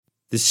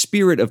The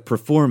spirit of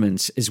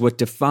performance is what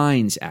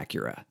defines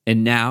Acura,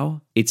 and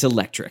now it's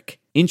electric.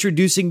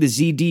 Introducing the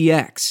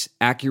ZDX,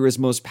 Acura's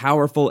most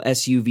powerful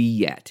SUV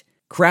yet.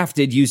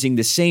 Crafted using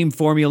the same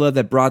formula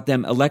that brought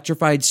them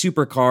electrified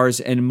supercars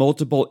and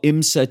multiple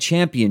IMSA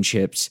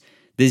championships,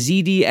 the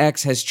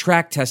ZDX has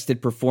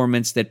track-tested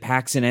performance that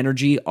packs an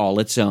energy all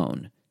its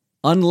own.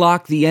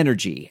 Unlock the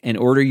energy and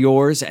order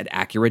yours at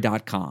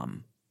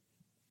Acura.com.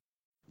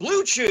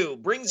 Blue Chew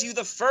brings you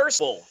the first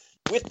bowl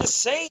with the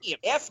same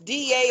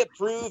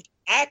FDA-approved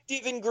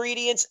active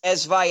ingredients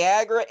as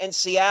Viagra and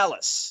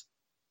Cialis.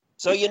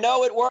 So you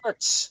know it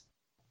works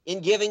in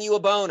giving you a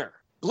boner.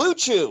 Blue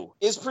Chew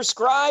is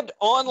prescribed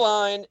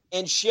online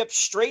and shipped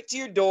straight to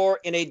your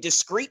door in a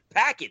discreet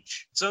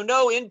package. So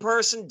no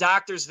in-person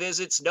doctor's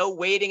visits, no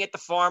waiting at the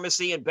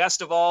pharmacy, and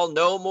best of all,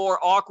 no more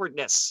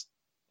awkwardness.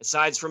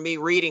 Aside from me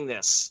reading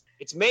this,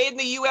 it's made in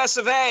the US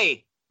of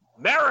A,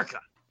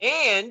 America.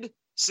 And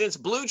since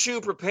Blue Chew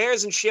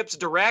prepares and ships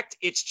direct,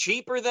 it's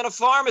cheaper than a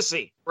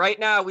pharmacy. Right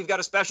now, we've got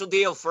a special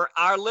deal for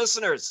our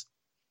listeners.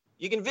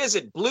 You can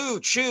visit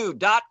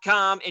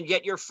BlueChew.com and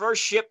get your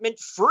first shipment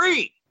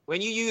free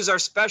when you use our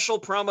special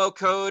promo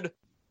code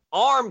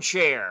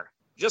ARMCHAIR.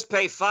 Just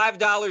pay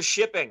 $5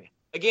 shipping.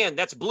 Again,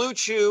 that's Blue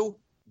Chew,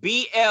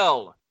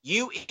 BLUE,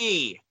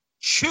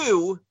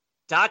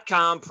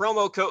 Chew.com,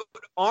 promo code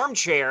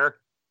ARMCHAIR,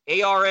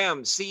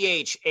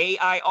 ARMCHAIR,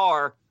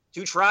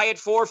 to try it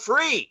for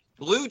free.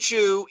 Blue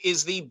Chew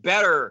is the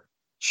better,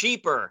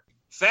 cheaper,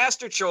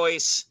 faster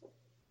choice,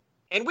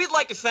 and we'd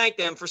like to thank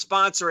them for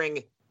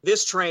sponsoring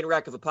this train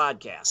wreck of a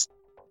podcast.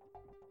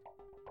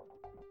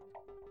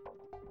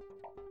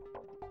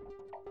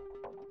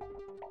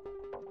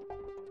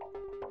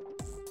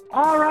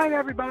 All right,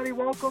 everybody,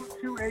 welcome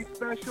to a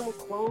special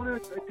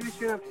bonus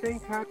edition of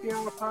Saints Happy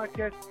Hour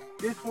podcast.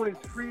 This one is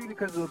free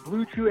because of the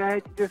Blue Chew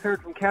ad you just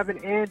heard from Kevin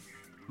and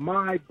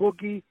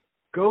MyBookie.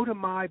 Go to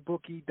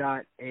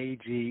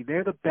mybookie.ag.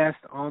 They're the best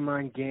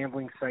online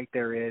gambling site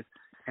there is.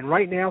 And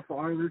right now,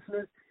 for our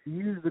listeners,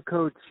 use the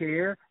code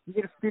CHAIR. You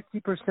get a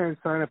 50%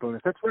 sign-up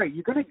bonus. That's right.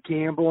 You're going to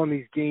gamble on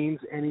these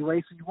games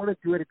anyway, so you want to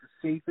do it at the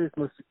safest,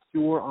 most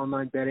secure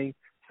online betting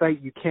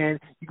site you can.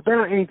 You can bet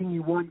on anything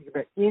you want. You can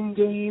bet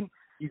in-game.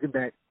 You can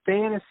bet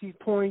fantasy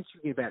points. You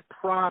can bet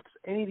props,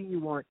 anything you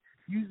want.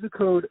 Use the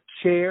code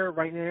CHAIR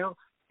right now.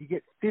 You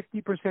get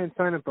 50%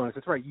 sign-up bonus.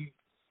 That's right. You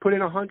put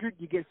in 100,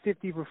 you get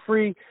 50 for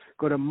free.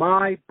 Go to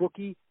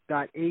mybookie.ag.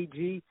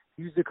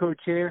 Use the code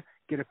CHAIR.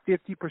 Get a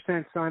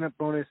 50% sign-up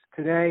bonus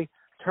today.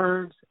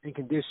 Terms and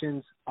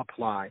conditions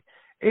apply.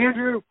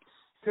 Andrew,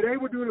 today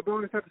we're doing a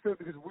bonus episode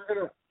because we're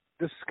going to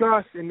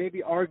discuss and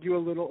maybe argue a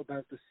little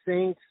about the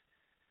Saints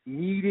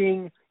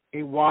needing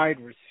a wide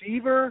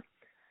receiver.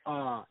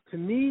 To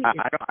me,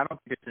 I don't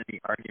think there's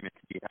any argument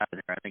to be had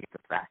there. I think it's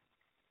a fact.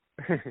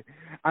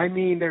 I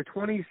mean, they're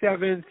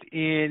 27th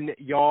in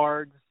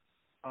yards.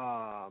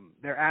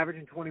 They're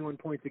averaging 21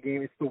 points a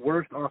game. It's the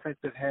worst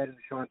offensive head in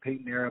the Sean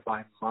Payton era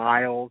by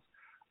miles.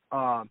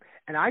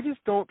 And I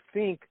just don't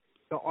think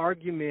the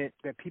argument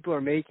that people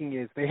are making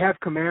is they have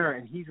Kamara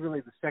and he's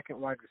really the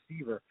second wide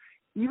receiver.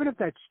 Even if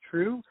that's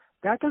true,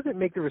 that doesn't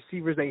make the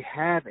receivers they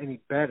have any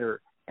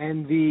better.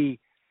 And the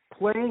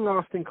playing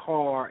Austin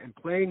Carr and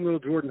playing little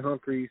Jordan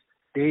Humphreys,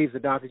 Dave's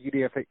adopted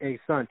UDFA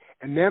son,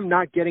 and them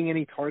not getting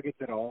any targets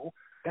at all,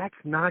 that's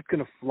not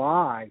going to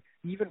fly,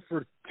 even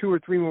for 2 or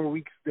 3 more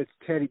weeks that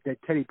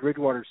Teddy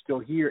Bridgewater's still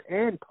here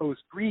and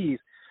post-Breeze.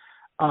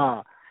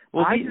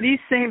 These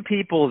same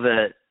people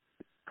that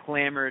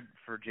clamored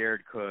for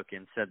Jared Cook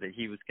and said that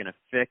he was going to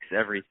fix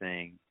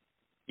everything,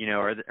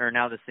 are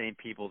now the same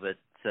people that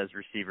says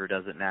receiver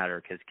doesn't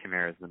matter because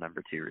Kamara's the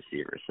number 2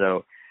 receiver.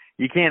 So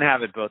you can't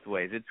have it both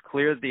ways. It's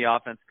clear that the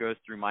offense goes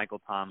through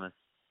Michael Thomas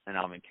and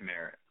Alvin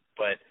Kamara,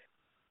 but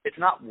it's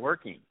not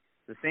working.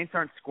 The Saints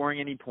aren't scoring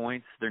any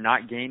points. They're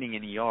not gaining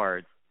any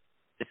yards.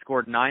 They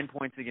scored 9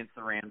 points against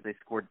the Rams. They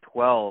scored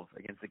 12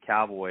 against the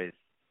Cowboys.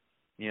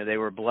 They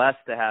were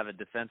blessed to have a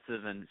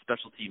defensive and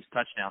special teams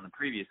touchdown the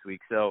previous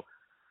week. So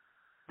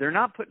they're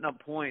not putting up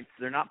points.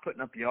 They're not putting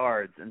up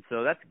yards. And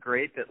so that's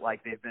great that,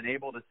 they've been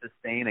able to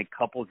sustain a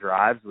couple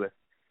drives with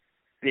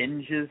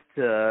binges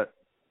to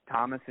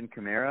Thomas and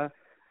Kamara.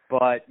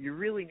 But you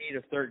really need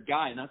a third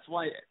guy, and that's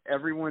why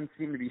everyone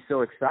seemed to be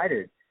so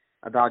excited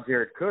about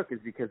Jared Cook is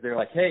because they're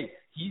like, hey,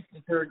 he's the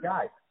third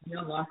guy. He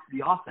unlocks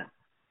the offense.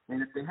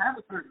 And if they have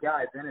a third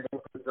guy, then it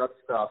opens up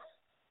stuff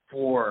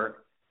for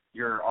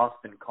your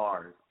Austin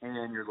Carrs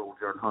and your little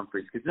Jordan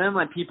Humphreys. Because then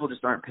people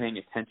just aren't paying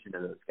attention to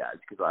those guys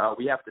because,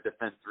 we have to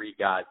defend 3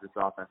 guys. This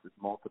offense is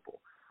multiple.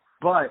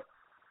 But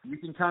you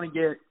can kind of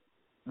get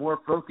more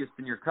focused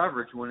in your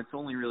coverage when it's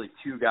only really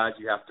 2 guys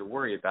you have to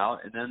worry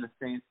about. And then the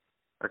Saints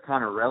are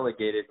kind of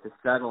relegated to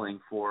settling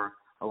for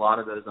a lot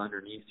of those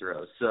underneath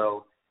throws.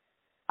 So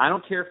I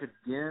don't care if it's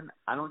Ginn.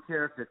 I don't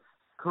care if it's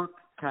Cook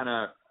kind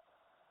of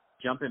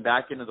jumping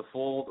back into the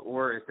fold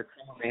or if it's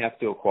someone they have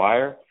to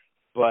acquire,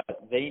 but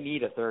they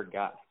need a third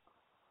guy.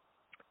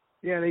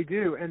 Yeah, they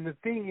do. And the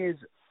thing is,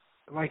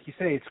 like you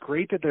say, it's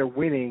great that they're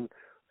winning.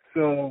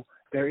 So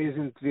there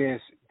isn't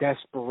this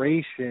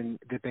desperation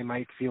that they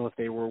might feel if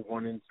they were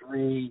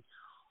 1-3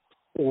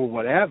 or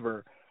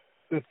whatever.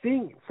 The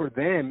thing for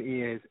them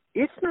is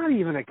it's not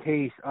even a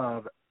case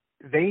of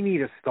they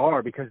need a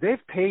star because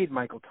they've paid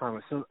Michael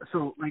Thomas.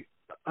 So like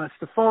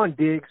Stephon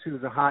Diggs,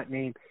 who's a hot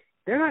name,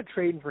 they're not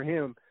trading for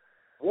him.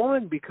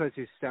 One, because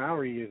his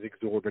salary is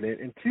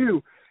exorbitant, and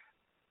two,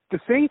 the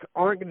Saints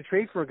aren't going to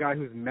trade for a guy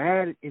who's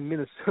mad in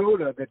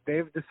Minnesota that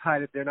they've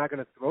decided they're not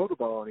going to throw the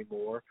ball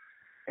anymore.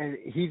 And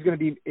he's going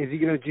to be is he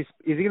going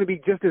to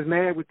be just as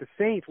mad with the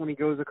Saints when he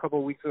goes a couple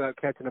of weeks without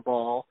catching a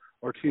ball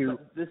or two?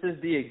 This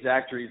is the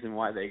exact reason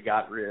why they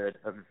got rid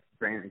of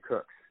Brandon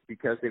Cooks,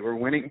 because they were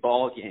winning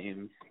ball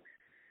games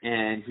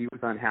and he was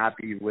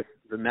unhappy with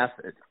the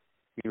method.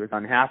 He was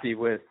unhappy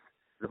with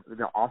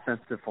the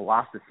offensive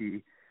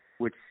philosophy,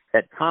 which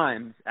at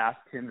times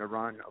asked him to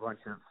run a bunch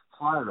of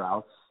fly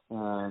routes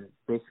and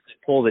basically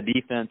pull the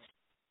defense.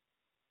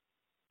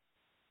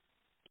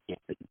 I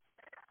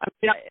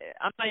mean,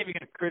 I'm not even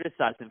going to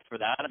criticize him for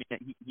that. I mean,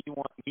 he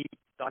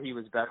thought he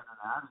was better than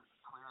that, and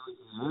clearly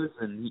he is,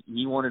 and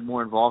he wanted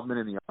more involvement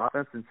in the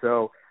offense. And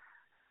so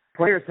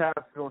players have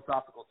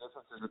philosophical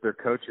differences with their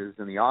coaches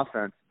in the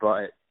offense,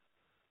 but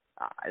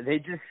they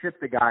just shipped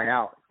the guy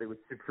out. They were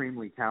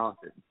supremely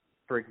talented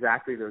for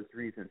exactly those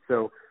reasons.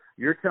 So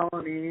you're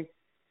telling me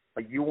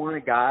like you want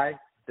a guy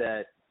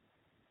that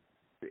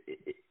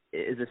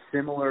is a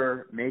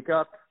similar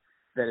makeup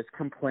that is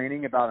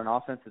complaining about an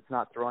offense that's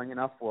not throwing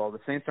enough? Well, the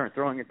Saints aren't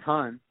throwing a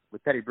ton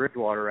with Teddy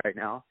Bridgewater right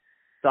now.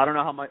 So I don't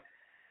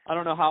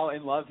know how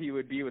in love he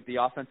would be with the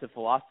offensive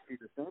philosophy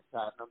the Saints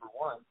have, number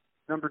one.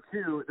 Number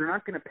two, they're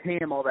not going to pay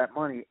him all that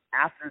money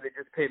after they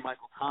just paid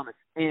Michael Thomas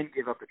and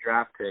give up a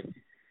draft pick.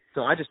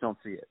 So I just don't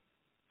see it.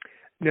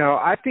 No,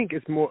 I think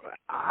it's more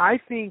 – I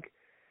think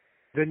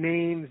the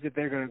names that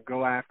they're going to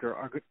go after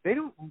are good.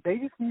 They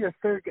just need a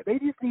third – they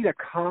just need a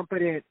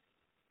competent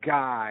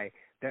guy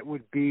that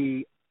would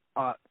be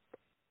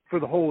for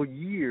the whole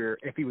year,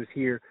 if he was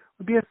here,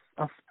 would be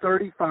a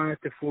 35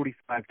 to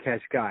 45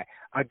 catch guy.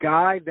 A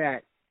guy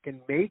that can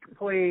make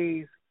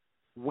plays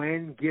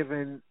when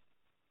given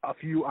a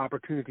few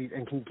opportunities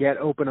and can get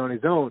open on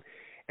his own.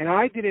 And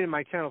I did it in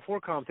my Channel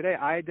 4 column today.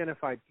 I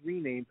identified three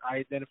names. I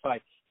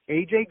identified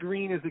A.J.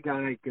 Green as a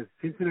guy because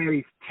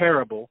Cincinnati's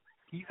terrible.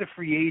 He's a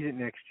free agent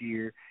next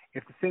year.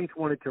 If the Saints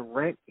wanted to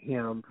rent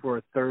him for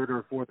a third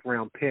or fourth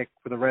round pick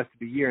for the rest of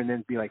the year and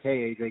then be like,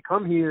 hey, A.J.,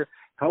 come here,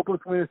 help us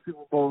win a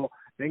Super Bowl,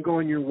 then go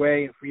on your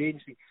way in free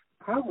agency.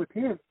 The problem with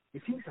him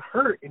is he's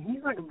hurt, and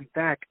he's not going to be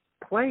back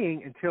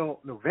playing until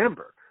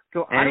November.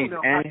 So I don't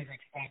know how he's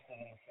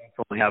expecting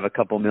to only have a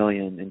couple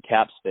million in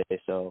cap space.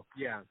 So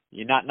yeah,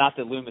 not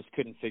that Loomis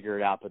couldn't figure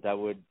it out, but that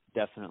would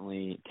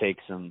definitely take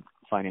some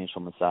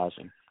financial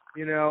massaging.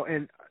 You know,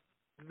 and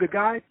the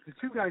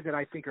two guys that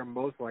I think are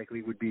most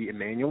likely would be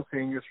Emmanuel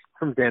Sanders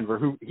from Denver,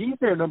 who he's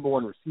their number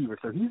one receiver,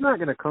 so he's not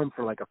going to come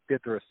for like a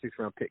fifth or a sixth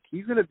round pick.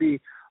 He's going to be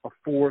a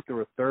fourth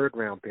or a third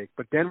round pick.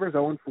 But Denver's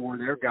 0-4;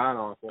 they're god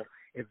awful.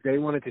 If they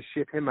wanted to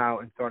ship him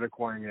out and start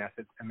acquiring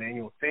assets,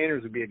 Emmanuel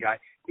Sanders would be a guy.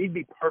 He'd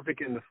be perfect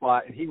in the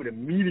slot, and he would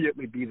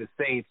immediately be the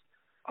Saints'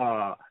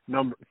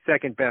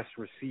 second best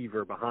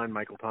receiver behind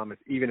Michael Thomas,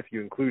 even if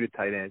you included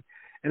tight end.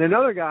 And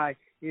another guy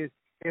is,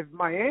 if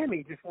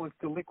Miami just wants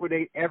to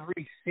liquidate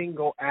every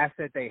single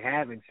asset they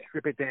have and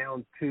strip it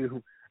down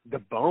to the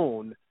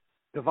bone,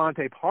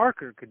 Devontae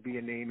Parker could be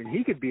a name, and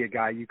he could be a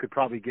guy you could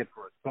probably get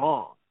for a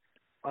song.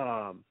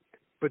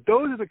 But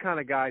those are the kind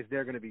of guys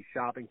they're going to be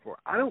shopping for.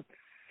 I don't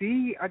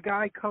see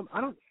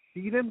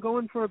them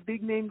going for a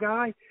big name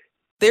guy.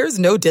 There's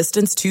no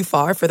distance too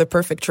far for the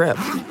perfect trip.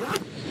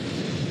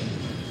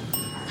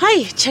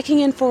 Hi, checking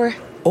in for...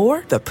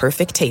 Or the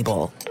perfect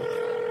table.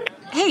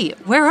 Hey,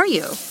 where are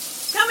you?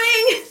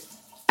 Coming!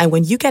 And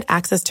when you get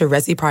access to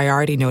Resi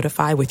Priority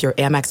Notify with your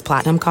Amex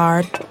Platinum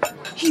card...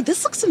 Hey,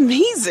 this looks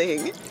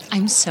amazing.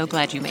 I'm so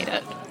glad you made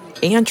it.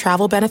 And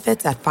travel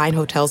benefits at fine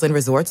hotels and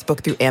resorts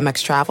booked through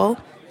Amex Travel,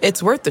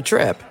 it's worth the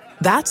trip.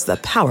 That's the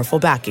powerful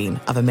backing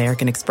of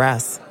American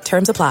Express.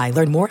 Terms apply.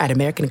 Learn more at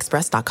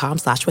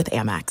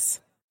americanexpress.com/withAmex.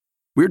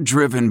 We're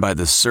driven by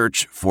the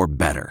search for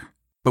better.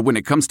 But when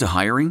it comes to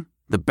hiring,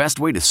 the best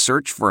way to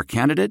search for a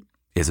candidate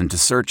isn't to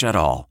search at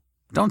all.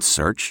 Don't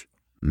search.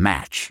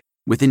 Match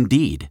with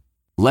Indeed.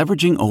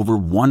 Leveraging over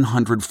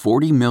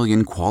 140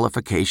 million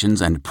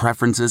qualifications and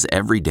preferences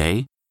every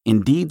day,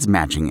 Indeed's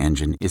matching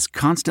engine is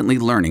constantly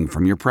learning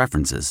from your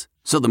preferences.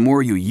 So the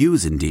more you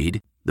use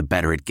Indeed, the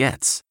better it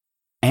gets.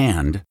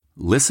 And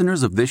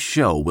listeners of this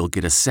show will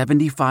get a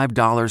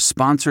 $75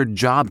 sponsored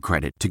job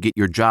credit to get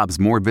your jobs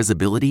more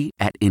visibility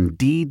at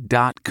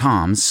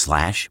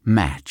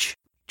Indeed.com/match.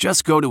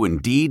 Just go to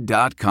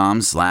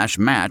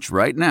Indeed.com/match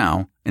right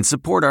now and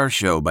support our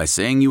show by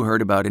saying you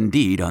heard about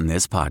Indeed on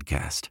this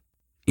podcast.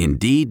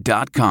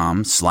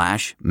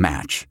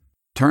 Indeed.com/match.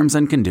 Terms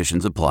and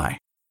conditions apply.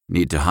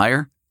 Need to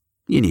hire?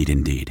 You need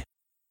Indeed.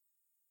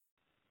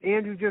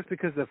 Andrew, just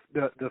because of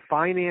the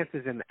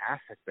finances and the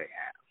assets they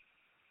have.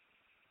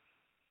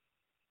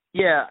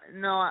 Yeah,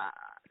 no,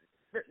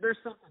 there's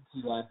something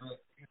to that, but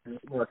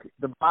look,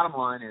 the bottom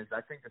line is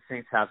I think the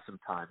Saints have some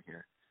time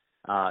here.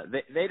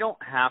 They don't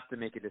have to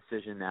make a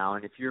decision now.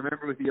 And if you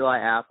remember with Eli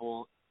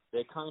Apple,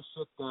 they kind of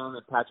shook down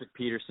the Patrick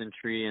Peterson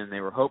tree, and they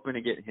were hoping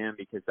to get him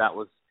because that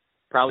was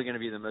probably going to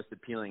be the most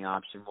appealing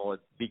option. Well, it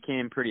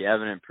became pretty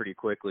evident pretty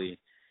quickly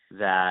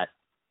that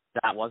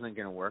that wasn't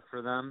going to work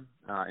for them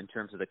in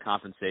terms of the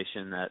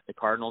compensation that the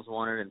Cardinals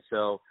wanted. And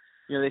so,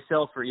 they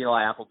sell for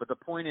Eli Apple. But the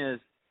point is,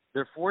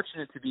 they're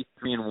fortunate to be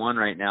 3-1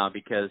 right now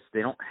because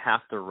they don't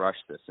have to rush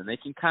this, and they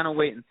can kind of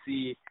wait and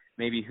see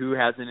maybe who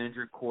has an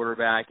injured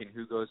quarterback and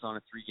who goes on a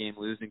 3-game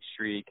losing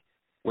streak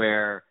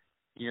where,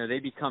 they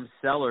become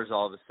sellers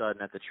all of a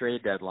sudden at the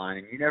trade deadline,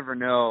 and you never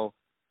know,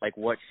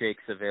 what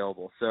shake's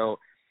available. So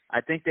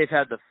I think they've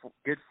had the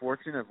good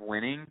fortune of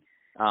winning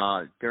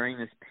during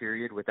this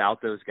period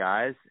without those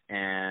guys,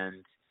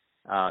 and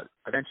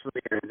eventually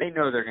they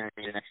know they're going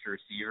to need an extra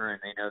receiver, and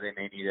they know they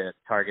may need to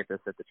target this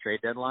at the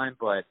trade deadline,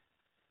 but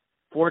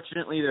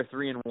fortunately, they're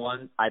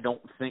 3-1. I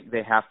don't think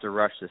they have to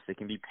rush this. They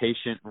can be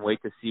patient and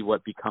wait to see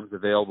what becomes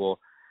available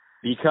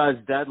because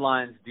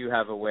deadlines do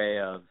have a way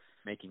of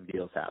making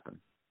deals happen.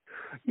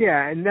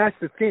 Yeah, and that's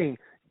the thing.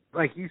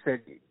 Like you said,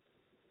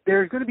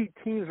 there's going to be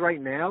teams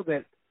right now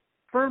that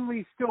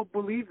firmly still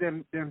believe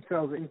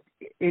themselves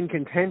in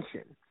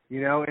contention,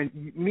 and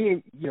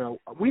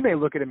we may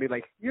look at it and be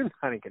like, you're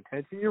not in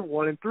contention, you're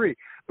 1-3,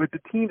 but the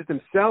teams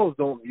themselves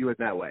don't view it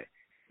that way.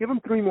 Give them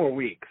 3 more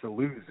weeks of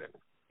losing,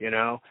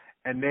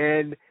 and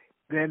then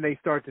they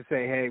start to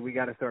say, hey, we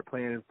got to start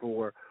planning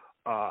for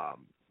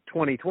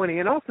 2020.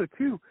 And also,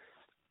 too,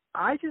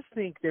 I just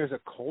think there's a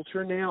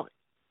culture now,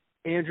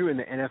 Andrew, in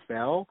the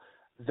NFL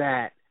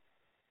that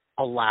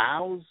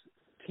allows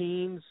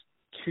teams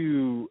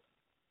to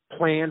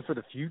plan for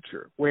the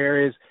future,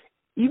 whereas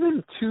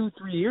even 2-3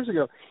 years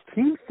ago,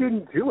 teams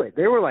didn't do it.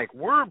 They were like,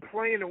 we're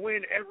playing to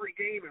win every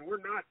game, and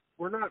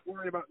we're not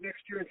worrying about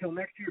next year until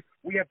next year.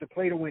 We have to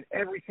play to win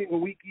every single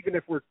week, even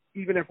if we're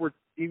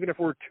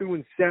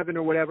 2-7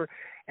 or whatever.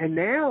 And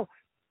now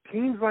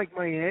teams like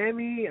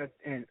Miami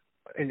and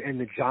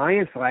the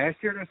Giants last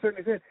year, to a certain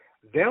extent,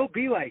 they'll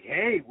be like,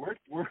 hey,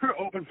 we're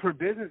open for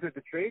business at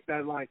the trade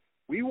deadline.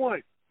 We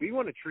want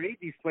to trade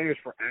these players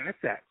for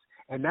assets,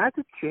 and that's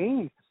a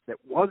change that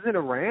wasn't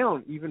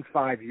around even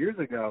 5 years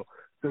ago.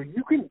 So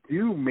you can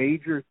do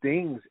major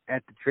things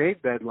at the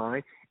trade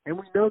deadline, and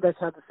we know that's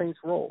how the Saints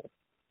roll.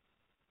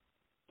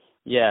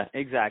 Yeah,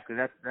 exactly.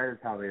 That is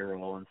how they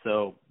roll. And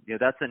so,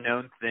 that's a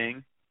known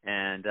thing.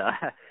 And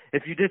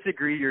if you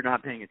disagree, you're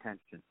not paying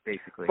attention,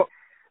 basically.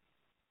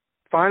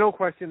 Final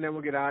question, then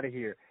we'll get out of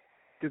here.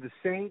 Do the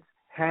Saints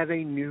have a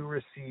new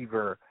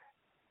receiver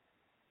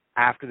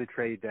after the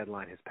trade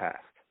deadline has passed?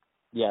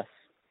 Yes,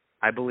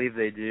 I believe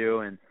they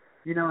do. And,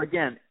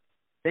 again,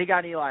 they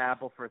got Eli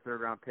Apple for a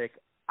 3rd-round pick.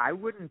 I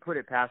wouldn't put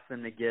it past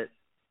them to get,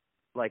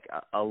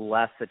 a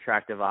less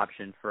attractive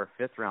option for a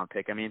 5th-round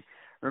pick. I mean,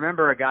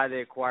 remember a guy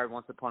they acquired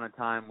once upon a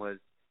time was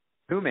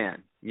Hooman,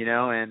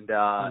 and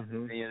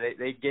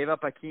they gave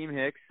up Akeem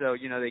Hicks, so,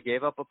 they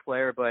gave up a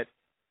player. But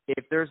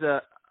if there's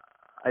a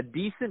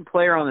decent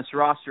player on this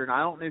roster, and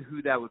I don't know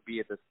who that would be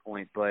at this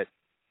point, but,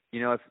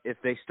 if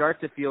they start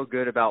to feel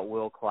good about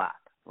Will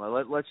Clapp,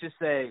 well, let's just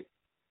say,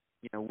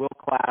 Will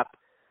Clapp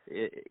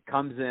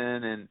comes in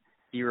and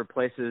he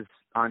replaces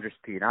Andres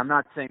Pete. I'm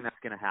not saying that's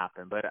going to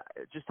happen, but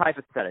just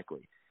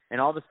hypothetically. And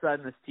all of a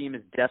sudden this team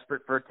is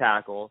desperate for a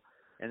tackle,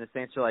 and the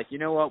Saints are like, you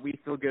know what, we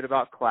feel good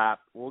about Clapp.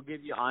 We'll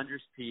give you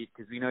Andres Pete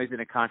because we know he's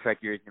in a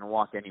contract year. He's going to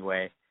walk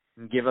anyway,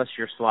 and give us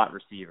your slot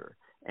receiver.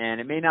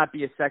 And it may not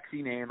be a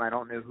sexy name. I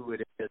don't know who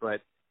it is,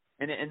 but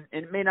and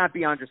it may not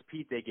be Andres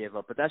Pete they gave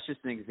up, but that's just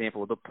an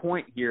example. The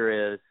point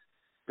here is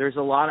there's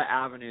a lot of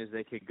avenues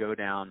they could go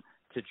down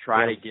to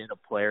try to get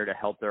a player to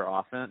help their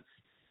offense.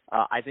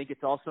 I think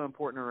it's also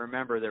important to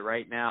remember that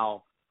right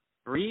now,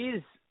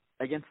 Breeze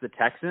against the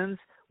Texans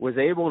was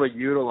able to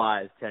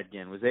utilize Ted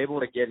Ginn, was able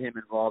to get him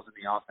involved in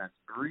the offense.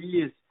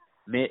 Breeze,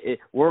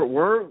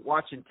 we're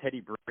watching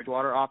Teddy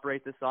Bridgewater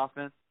operate this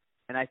offense,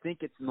 and I think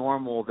it's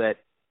normal that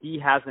he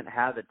hasn't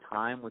had the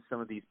time with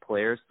some of these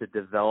players to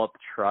develop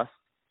trust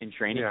in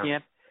training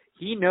camp.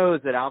 He knows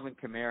that Alvin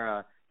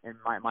Kamara and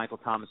Michael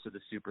Thomas are the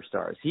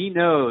superstars. He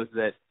knows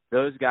that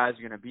those guys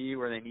are going to be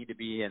where they need to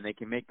be, and they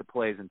can make the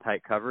plays in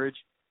tight coverage.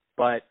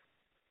 But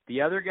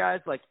the other guys,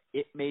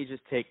 it may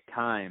just take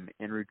time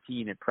and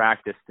routine and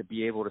practice to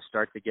be able to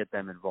start to get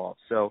them involved.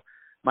 So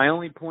my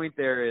only point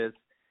there is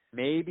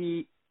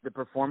maybe the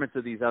performance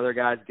of these other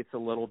guys gets a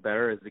little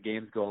better as the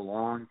games go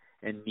along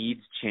and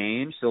needs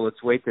change. So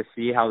let's wait to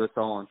see how this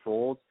all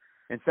unfolds.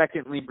 And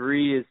secondly,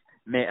 Breeze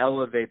may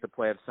elevate the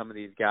play of some of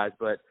these guys.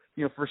 But,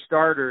 for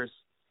starters,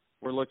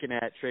 we're looking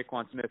at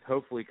Traquan Smith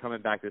hopefully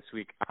coming back this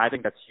week. I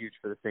think that's huge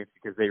for the Saints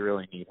because they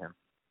really need him.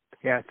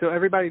 Yeah, so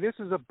everybody, this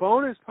is a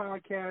bonus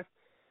podcast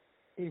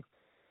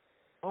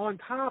on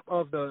top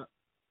of the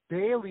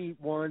daily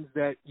ones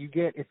that you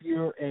get if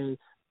you're a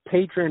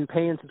patron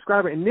paying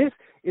subscriber. And this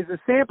is a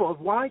sample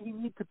of why you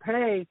need to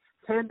pay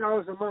 $10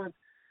 a month.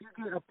 You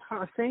get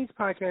a Saints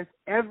podcast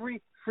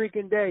every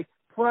freaking day,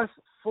 plus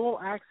full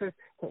access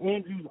to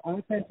Andrew's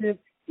offensive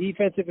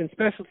defensive and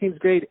special teams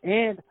grade,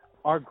 and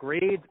our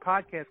grades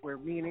podcast where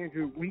me and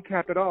Andrew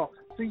recap it all.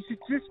 So you should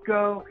just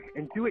go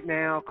and do it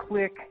now.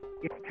 Click.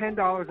 It's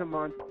 $10 a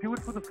month. Do it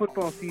for the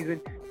football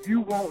season.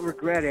 You won't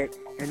regret it.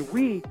 And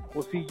we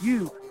will see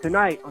you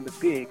tonight on the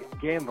Big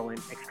Gambling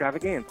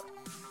Extravaganza.